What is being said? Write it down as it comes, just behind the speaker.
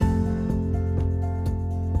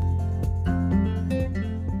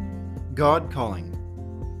God Calling,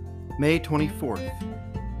 May 24th.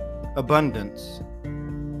 Abundance.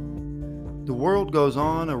 The world goes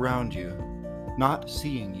on around you, not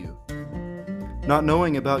seeing you, not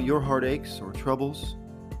knowing about your heartaches or troubles,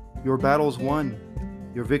 your battles won,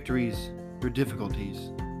 your victories, your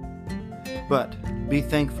difficulties. But be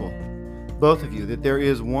thankful, both of you, that there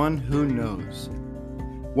is one who knows,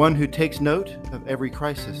 one who takes note of every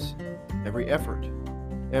crisis, every effort,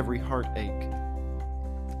 every heartache.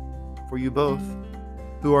 For you both,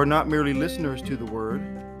 who are not merely listeners to the word,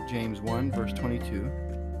 James 1 verse 22,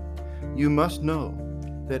 you must know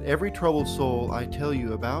that every troubled soul I tell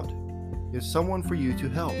you about is someone for you to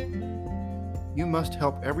help. You must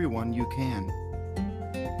help everyone you can.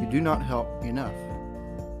 You do not help enough.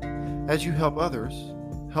 As you help others,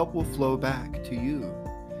 help will flow back to you,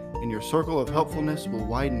 and your circle of helpfulness will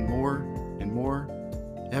widen more and more,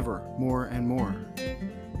 ever more and more.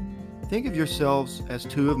 Think of yourselves as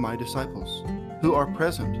two of my disciples, who are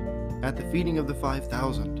present at the feeding of the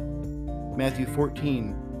 5,000, Matthew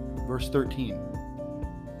 14, verse 13.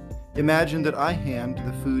 Imagine that I hand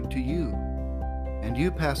the food to you, and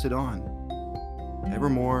you pass it on, ever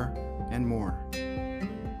more and more.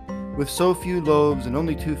 With so few loaves and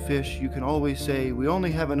only 2 fish, you can always say, we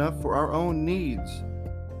only have enough for our own needs.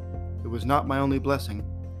 It was not my only blessing,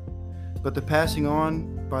 but the passing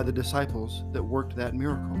on by the disciples that worked that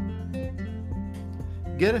miracle.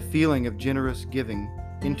 Get a feeling of generous giving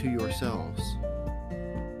into yourselves.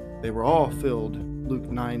 They were all filled, Luke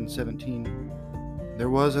 9:17.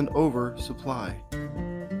 There was an oversupply.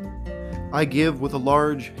 I give with a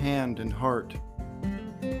large hand and heart.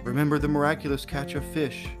 Remember the miraculous catch of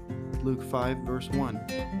fish, Luke 5 verse 1.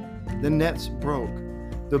 The nets broke,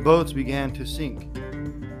 the boats began to sink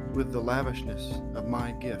with the lavishness of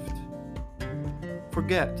my gift.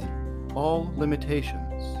 Forget all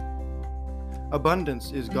limitations.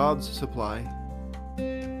 Abundance is God's supply.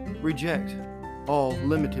 Reject all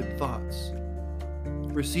limited thoughts.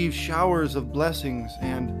 Receive showers of blessings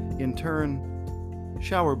and, in turn,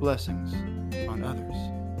 shower blessings on others.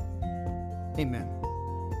 Amen.